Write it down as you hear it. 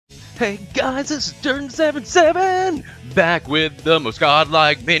Hey guys, this is Dirt77, back with the most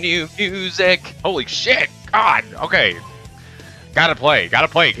godlike menu music. Holy shit, God, okay. Gotta play,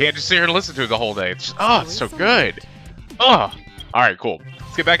 can't just sit here and listen to it the whole day. It's just, oh, it's so good. Oh, alright, cool.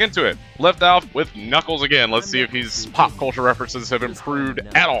 Let's get back into it. Left off with Knuckles again. Let's see if his pop culture references have improved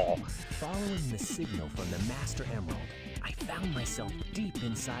at all. Following the signal from the Master Emerald, I found myself deep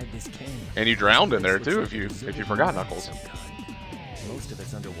inside this canyon. And you drowned in there too if you forgot, Knuckles. Most of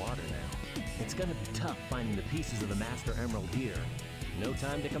it's underwater now. It's gonna be tough finding the pieces of the Master Emerald here. No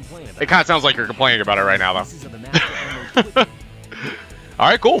time to complain about it. It kind of sounds like you're complaining about it right now, though.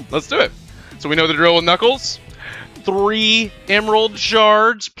 Alright, cool. Let's do it. So we know the drill with Knuckles. 3 emerald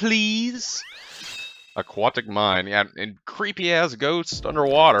shards, please. Aquatic Mine. Yeah, and creepy-ass ghost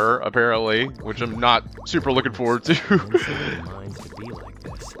underwater, apparently, which I'm not super looking forward to.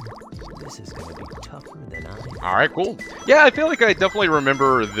 Alright, cool. Yeah, I feel like I definitely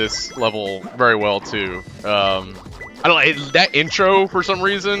remember this level very well, too. I don't know, that intro, for some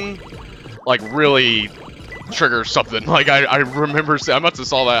reason, like, really triggers something. Like, I remember, I must have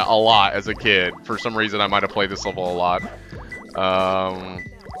saw that a lot as a kid. For some reason, I might have played this level a lot.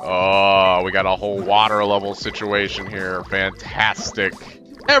 Oh, we got a whole water level situation here. Fantastic.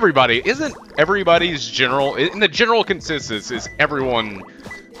 Isn't everybody's general, in the general consensus, is everyone's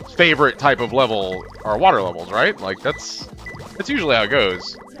favorite type of level are water levels, right? Like, that's usually how it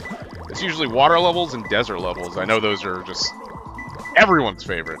goes. It's usually water levels and desert levels. I know those are just everyone's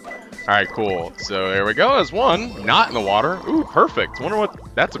favorite. Alright, cool. So there we go. There's one. Not in the water. Ooh, perfect. Wonder what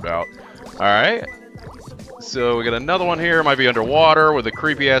that's about. Alright. So we got another one here. Might be underwater with a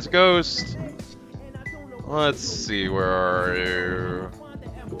creepy-ass ghost. Let's see. Where are you?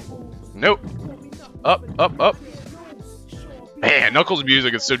 Nope. Up, up, up. Man, Knuckles'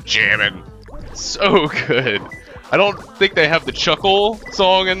 music is so jamming. So good. I don't think they have the Chuckle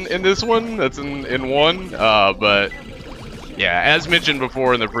song in this one. That's in one. But yeah, as mentioned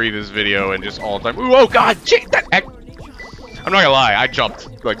before in the previous video and just all the time. Ooh, oh god, I'm not gonna lie, I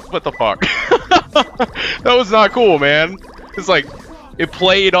jumped. Like, what the fuck? That was not cool, man. It's like, it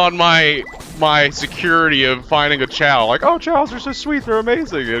played on my security of finding a Chow. Like, oh, Chows are so sweet, they're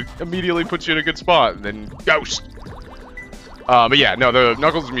amazing. It immediately puts you in a good spot, and then ghost. But yeah, no, the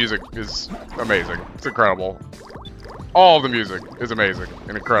Knuckles music is amazing. It's incredible. All of the music is amazing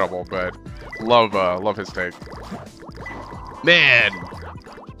and incredible, but love his take. Man,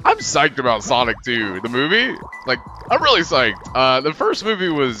 I'm psyched about Sonic 2, the movie. Like, I'm really psyched. The first movie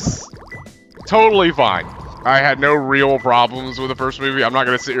was totally fine. I had no real problems with the first movie. I'm not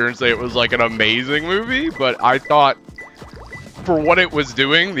gonna sit here and say it was like an amazing movie, but I thought for what it was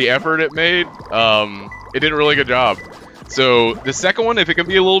doing, the effort it made, it did a really good job. So the second one, if it can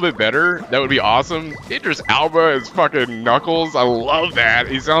be a little bit better, that would be awesome. Idris Elba is fucking Knuckles. I love that.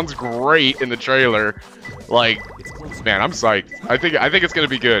 He sounds great in the trailer. Like, man, I'm psyched. I think it's gonna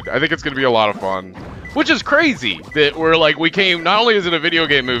be good. I think it's gonna be a lot of fun. Which is crazy that we're like, we came, not only is it a video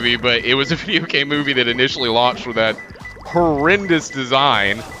game movie, but it was a video game movie that initially launched with that horrendous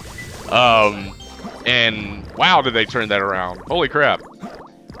design. And wow, did they turn that around. Holy crap.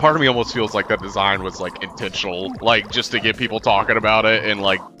 Part of me almost feels like that design was like intentional, like just to get people talking about it and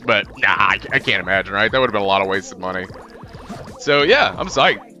like, but nah, I can't imagine, right? That would have been a lot of wasted money. So yeah, I'm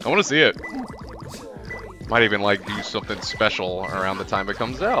psyched. I want to see it. Might even like do something special around the time it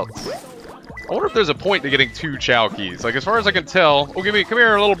comes out. I wonder if there's a point to getting 2 Chow keys. Like, as far as I can tell, oh, come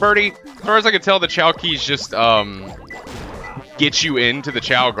here, little birdie. As far as I can tell, the Chow keys just get you into the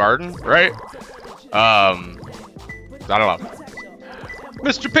Chow Garden, right? I don't know.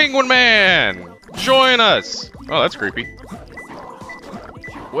 Mr. Penguin Man, join us. Oh, that's creepy.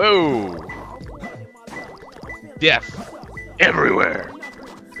 Whoa. Death everywhere.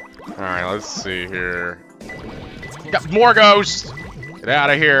 All right, let's see here. Got more ghosts. Get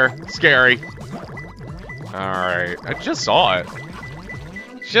out of here. Scary. Alright. I just saw it.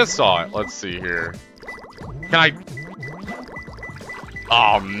 Just saw it. Let's see here. Can I...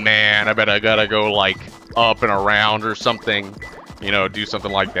 Oh, man. I bet I gotta go, like, up and around or something. You know, do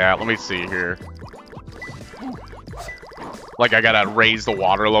something like that. Let me see here. Like, I gotta raise the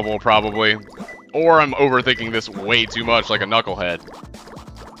water level, probably. Or I'm overthinking this way too much, like a knucklehead.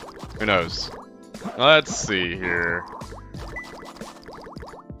 Who knows? Let's see here.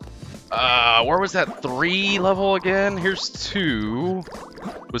 Where was that 3 level again? Here's 2.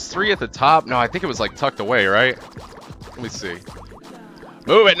 Was 3 at the top? No, I think it was like tucked away, right? Let me see.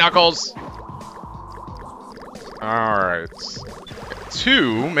 Move it, Knuckles! Alright.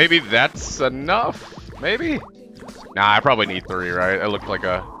 2, maybe that's enough? Maybe? Nah, I probably need 3, right? It looked like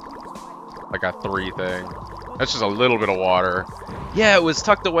a 3 thing. That's just a little bit of water. Yeah, it was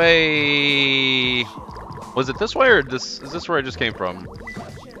tucked away. Was it this way or is this where I just came from?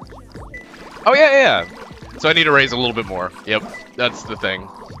 Oh yeah, yeah. So I need to raise a little bit more. Yep, that's the thing.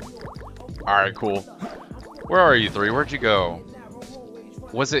 All right, cool. Where are you, 3? Where'd you go?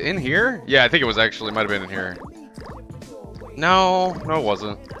 Was it in here? Yeah, I think it was actually. Might have been in here. No, no, it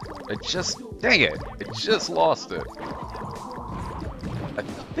wasn't. Dang it! It just lost it. I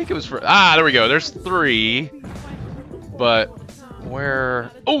think it was for. Ah, there we go. There's 3. But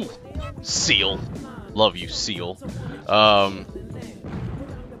where? Oh, seal. Love you, seal.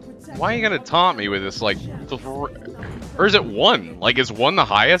 Why are you gonna taunt me with this? Like, or is it 1? Like, is 1 the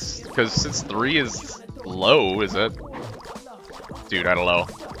highest? Because since 3 is low, is it? Dude, I don't know.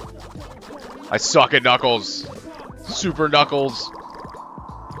 I suck at Knuckles. Super Knuckles.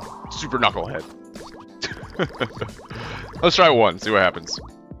 Super Knucklehead. Let's try 1, see what happens.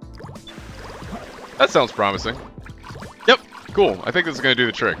 That sounds promising. Yep, cool. I think this is gonna do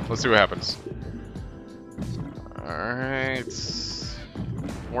the trick. Let's see what happens. Alright.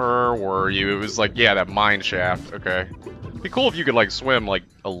 Where were you? It was like, yeah, that mine shaft. Okay. It'd be cool if you could, like, swim, like,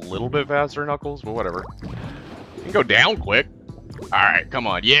 a little bit faster, Knuckles, but whatever. You can go down quick. Alright, come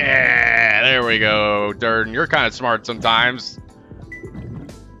on. Yeah! There we go, Durden. You're kind of smart sometimes.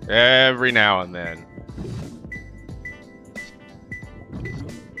 Every now and then.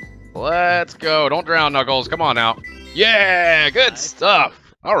 Let's go. Don't drown, Knuckles. Come on now. Yeah! Good stuff.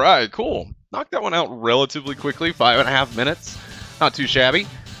 Alright, cool. Knocked that one out relatively quickly. 5.5 minutes. Not too shabby.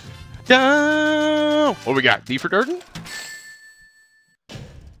 Down! What we got? D for Durden?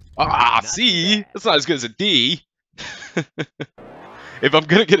 Ah, C! That's not as good as a D. If I'm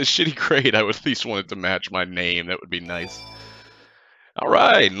gonna get a shitty grade, I would at least want it to match my name. That would be nice.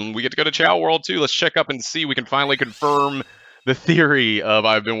 Alright, and we get to go to Chow World too. Let's check up and see. We can finally confirm the theory of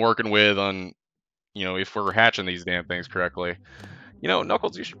I've been working with on, you know, if we're hatching these damn things correctly. You know,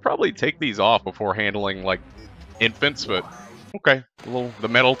 Knuckles, you should probably take these off before handling, like, infants, but okay. The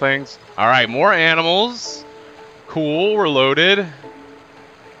metal things. Alright, more animals. Cool, we're loaded.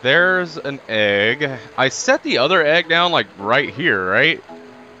 There's an egg. I set the other egg down, like, right here, right?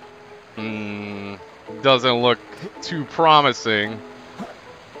 Doesn't look too promising.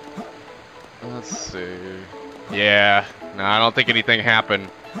 Let's see. Yeah, no, I don't think anything happened.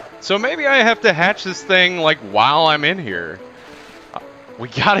 So maybe I have to hatch this thing, like, while I'm in here. We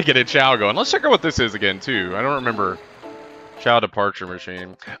gotta get a Chow going. Let's check out what this is again, too. I don't remember. Chow departure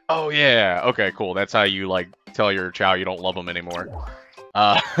machine. Oh, yeah. Okay, cool. That's how you, like, tell your Chow you don't love them anymore.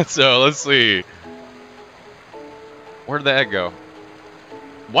 So let's see. Where'd the egg go?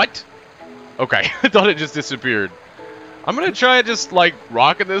 What? Okay, I thought it just disappeared. I'm gonna try just, like,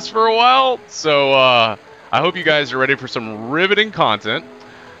 rocking this for a while. So, I hope you guys are ready for some riveting content.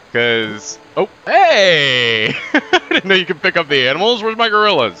 Because... Oh, hey! I didn't know you could pick up the animals. Where's my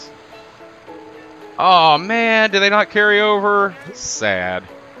gorillas? Oh man, did they not carry over? Sad.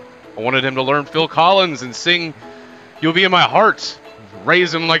 I wanted him to learn Phil Collins and sing You'll Be in My Heart.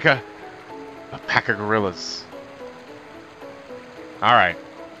 Raise him like a pack of gorillas. Alright.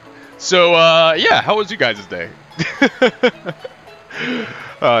 So, yeah, how was you guys' day?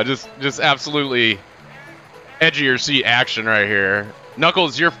 Just absolutely edge of your seat action right here.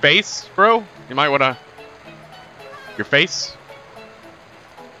 Knuckles, your face, bro? You might wanna... Your face?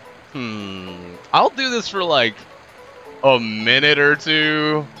 I'll do this for like a minute or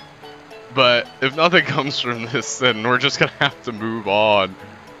two, but if nothing comes from this, then we're just gonna have to move on.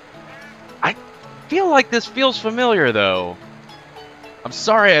 I feel like this feels familiar, though. I'm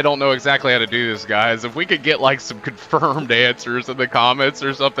sorry I don't know exactly how to do this, guys. If we could get like some confirmed answers in the comments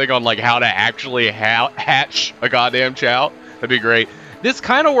or something on like how to actually hatch a goddamn Chow, that'd be great. This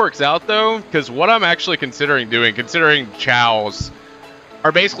kind of works out, though, because what I'm actually considering doing, considering Chows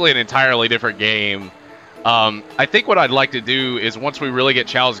are basically an entirely different game. I think what I'd like to do is once we really get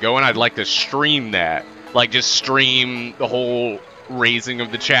Chows going, I'd like to stream that. Like, just stream the whole raising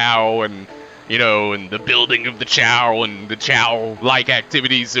of the Chow and, you know, and the building of the Chow and the Chow-like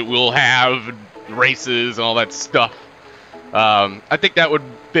activities that we'll have, and races and all that stuff. I think that would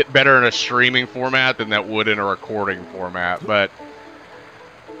fit better in a streaming format than that would in a recording format, but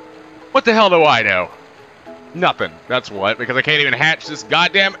what the hell do I know? Nothing. That's what, because I can't even hatch this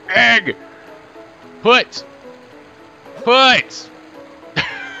goddamn egg! Put!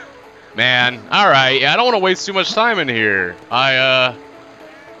 Man, alright, yeah, I don't want to waste too much time in here. Can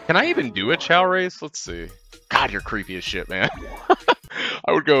I even do a Chow race? Let's see. God, you're creepy as shit, man.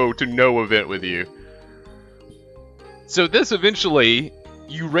 I would go to no event with you. So this eventually,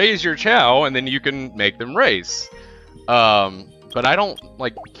 you raise your Chow, and then you can make them race. But I don't,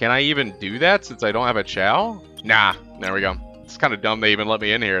 like, can I even do that since I don't have a Chow? Nah, there we go. It's kind of dumb they even let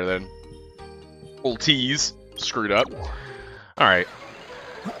me in here then. Little tease. Screwed up. Alright.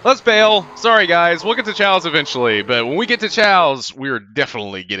 Let's bail. Sorry, guys. We'll get to Chow's eventually, but when we get to Chow's, we're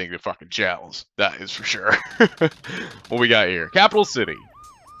definitely getting to fucking Chow's. That is for sure. What we got here? Capital City.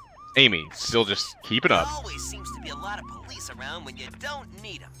 Amy, still just keeping up. There always seems to be a lot of police around when you don't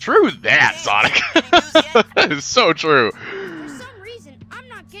need them. True that, Sonic. That is so true. For some reason, I'm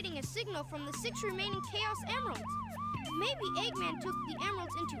not getting a signal from the 6 remaining Chaos Emeralds. Maybe Eggman took the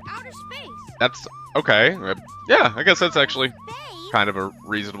emeralds into outer space. That's okay. Yeah, I guess that's actually kind of a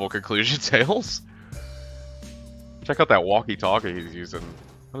reasonable conclusion, Tails. Check out that walkie-talkie he's using.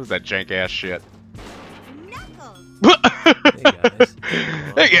 What is that jank-ass shit?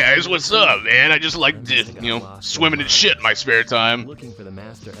 Hey guys, what's up, man? I just like to, you know, swimming in shit in my spare time. Looking for the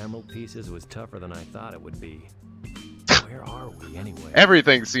Master Emerald pieces was tougher than I thought it would be. Where are we anyway?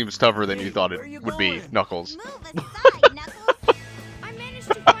 Everything seems tougher than you thought it would be, Knuckles. Move aside, Knuckles. I managed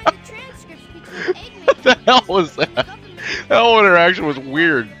to find the transcripts between Eggman What the hell was that? That whole interaction was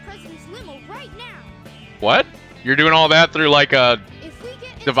weird. What? You're doing all that through like a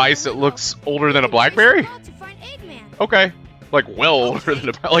device that looks older than a BlackBerry? Okay. Like well older than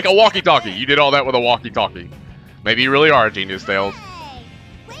a, like a walkie-talkie. You did all that with a walkie-talkie. Maybe you really are a genius, Tails.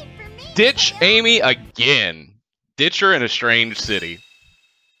 Ditch Amy again. Ditch her in a strange city.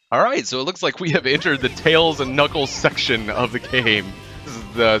 Alright, so it looks like we have entered the Tails and Knuckles section of the game. This is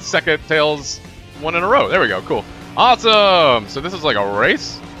the second Tails one in a row. There we go, cool. Awesome! So this is like a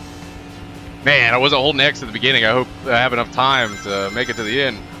race? Man, I wasn't holding X at the beginning. I hope I have enough time to make it to the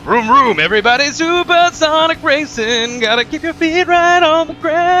end. Vroom vroom, everybody, supersonic racing. Gotta keep your feet right on the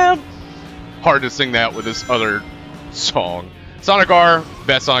ground. Hard to sing that with this other song. Sonic R,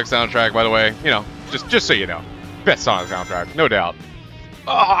 best Sonic soundtrack, by the way. You know, just so you know. Best Sonic soundtrack, no doubt.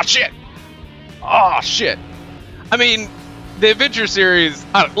 Oh, shit! Oh, shit! I mean, the Adventure series,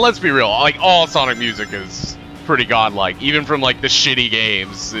 let's be real, like, all Sonic music is pretty godlike. Even from, like, the shitty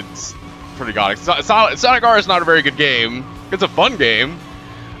games, it's pretty godlike. Sonic R is not a very good game. It's a fun game,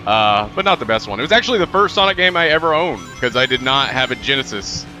 but not the best one. It was actually the first Sonic game I ever owned, because I did not have a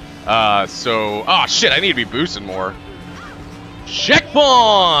Genesis. Oh, shit, I need to be boosting more.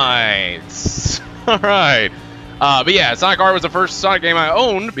 Checkpoints! Alright. But yeah, Sonic R was the first Sonic game I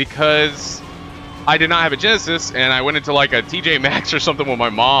owned because I did not have a Genesis, and I went into like a TJ Maxx or something with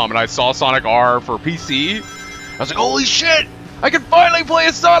my mom, and I saw Sonic R for PC. I was like, holy shit! I can finally play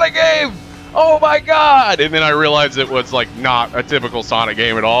a Sonic game! Oh my god! And then I realized it was like not a typical Sonic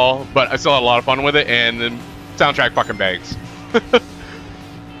game at all, but I still had a lot of fun with it, and the soundtrack fucking bangs.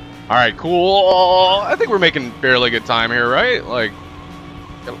 Alright, cool. I think we're making fairly good time here, right? Like,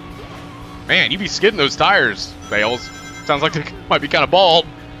 man, you be skidding those tires, Tails. Sounds like they might be kind of bald.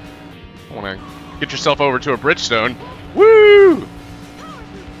 I want to get yourself over to a Bridgestone. Woo!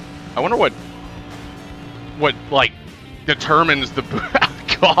 I wonder what like determines the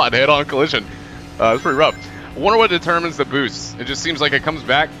God, head-on collision. It's pretty rough. I wonder what determines the boost. It just seems like it comes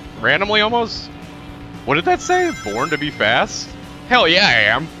back randomly almost. What did that say? Born to be fast? Hell yeah,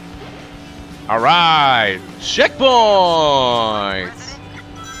 I am. All right, checkpoints.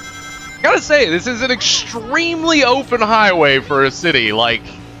 Gotta say, this is an extremely open highway for a city. Like,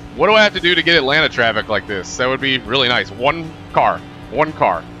 what do I have to do to get Atlanta traffic like this? That would be really nice. One car.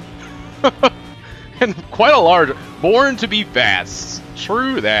 And quite a large. Born to be fast.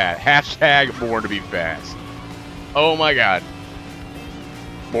 True that. Hashtag born to be fast. Oh my god.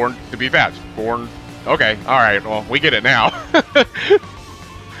 Born to be fast. Born. Okay, alright. Well, we get it now.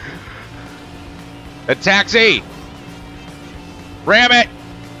 A taxi! Ram it!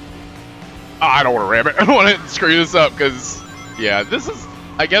 Oh, I don't want to ram it. I don't want to screw this up because, yeah, this is,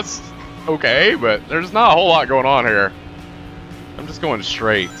 I guess, okay, but there's not a whole lot going on here. I'm just going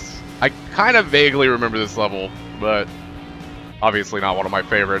straight. I kind of vaguely remember this level, but obviously not one of my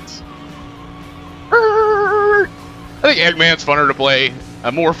favorites. I think Eggman's funner to play,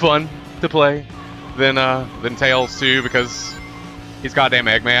 more fun to play than Tails too, because he's goddamn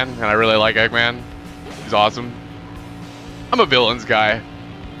Eggman, and I really like Eggman. He's awesome. I'm a villains guy.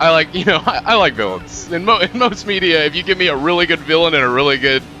 I like, you know, I like villains. In most media, if you give me a really good villain and a really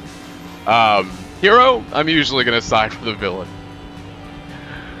good hero, I'm usually going to side for the villain.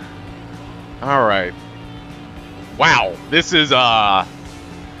 Alright. Wow, this is a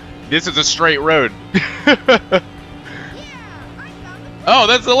straight road. Oh,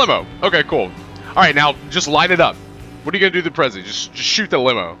 that's the limo. Okay, cool. Alright, now just line it up. What are you going to do to the president? Just shoot the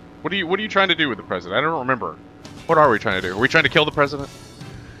limo. What are you trying to do with the president? I don't remember. What are we trying to do? Are we trying to kill the president?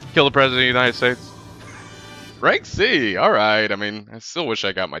 Kill the president of the United States? Rank C. Alright. I mean, I still wish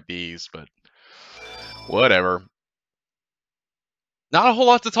I got my D's, but whatever. Not a whole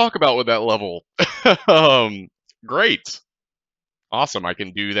lot to talk about with that level. Great. Awesome, I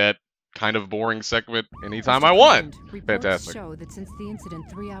can do that kind of boring segment anytime I want. Reports Fantastic. show that since the incident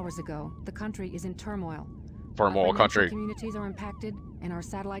 3 hours ago, the country is in turmoil. Turmoil Our financial country. communities are impacted, and our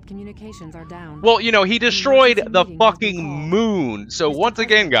satellite communications are down. Well, you know, he destroyed Emergency the meeting has been fucking called. moon. So Mr. once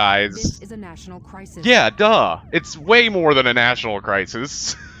again, President, guys, this is a national crisis. yeah, duh. It's way more than a national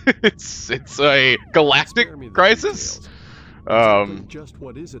crisis. it's a galactic Spare me the crisis. details. Exactly Um, just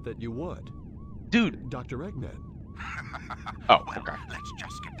what is it that you want? dude. Dr. Eggman. Oh, Well, okay. let's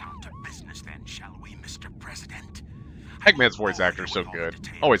just get down to business then, shall we, Mr. President? Eggman's voice actor is so good.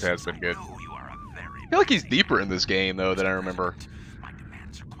 Always has been good. I I feel like he's deeper in this game though than I remember. My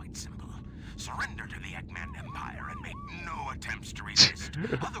demands are quite simple. Surrender to the Eggman Empire and make no attempts to resist.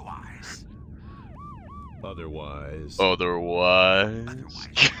 Otherwise, Otherwise,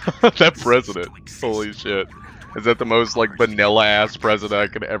 that president. Holy shit. Is that the most like vanilla ass president I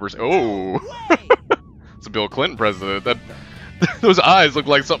could ever see? Oh, it's a Bill Clinton president. That those eyes look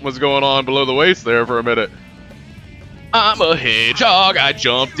like something was going on below the waist there for a minute. I'm a hedgehog. I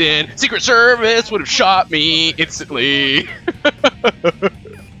jumped in. Secret Service would have shot me instantly.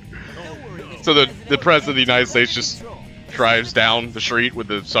 So the president of the United States just drives down the street with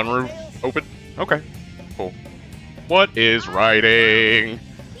the sunroof open. Okay, cool. What is writing?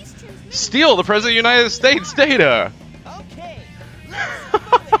 These transmissions Steal the president of the United States data. Okay.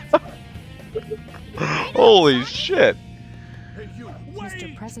 Holy shit.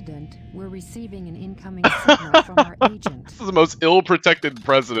 Mr. President, we're receiving an incoming signal from our agent. This is the most ill-protected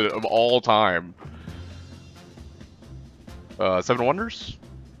president of all time. Seven Wonders?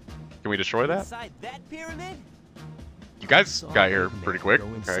 Can we destroy that? Inside that pyramid? You guys Saw got here Eggman pretty quick. Go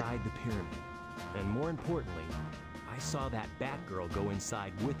Okay. inside the pyramid. And more importantly, I saw that Batgirl go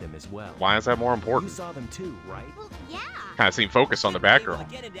inside with him as well. Why is that more You important? saw them too, right? Well, yeah. Kind of seem focused on the Assuming they wanna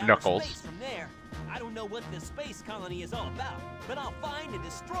Batgirl. get into outer Knuckles. space from there, I don't know what this space colony is all about, but I'll find and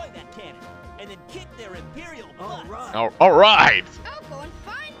destroy that cannon, and then kick their imperial butts. All right. I'll go and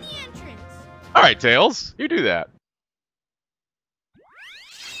find the entrance. All right, Tails. You do that.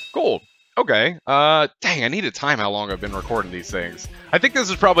 Cool. Okay. Dang, I need to time how long I've been recording these things. I think this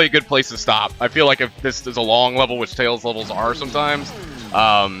is probably a good place to stop. I feel like if this is a long level, which Tails levels are sometimes,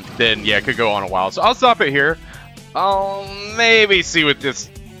 then yeah, it could go on a while. So I'll stop it here. I'll maybe see what this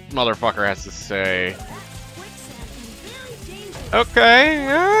motherfucker has to say. Okay,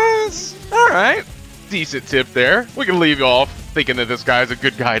 yes. All right. Decent tip there. We can leave you off thinking that this guy's a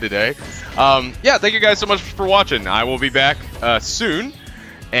good guy today. Yeah, thank you guys so much for watching. I will be back soon.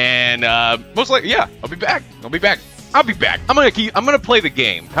 And most likely, yeah, I'll be back. I'm gonna play the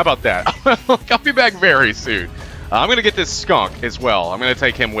game. How about that? I'll be back very soon. I'm gonna get this skunk as well. I'm gonna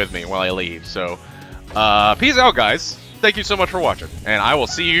take him with me while I leave. So, peace out, guys. Thank you so much for watching, and I will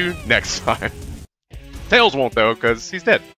see you next time. Tails won't though, because he's dead.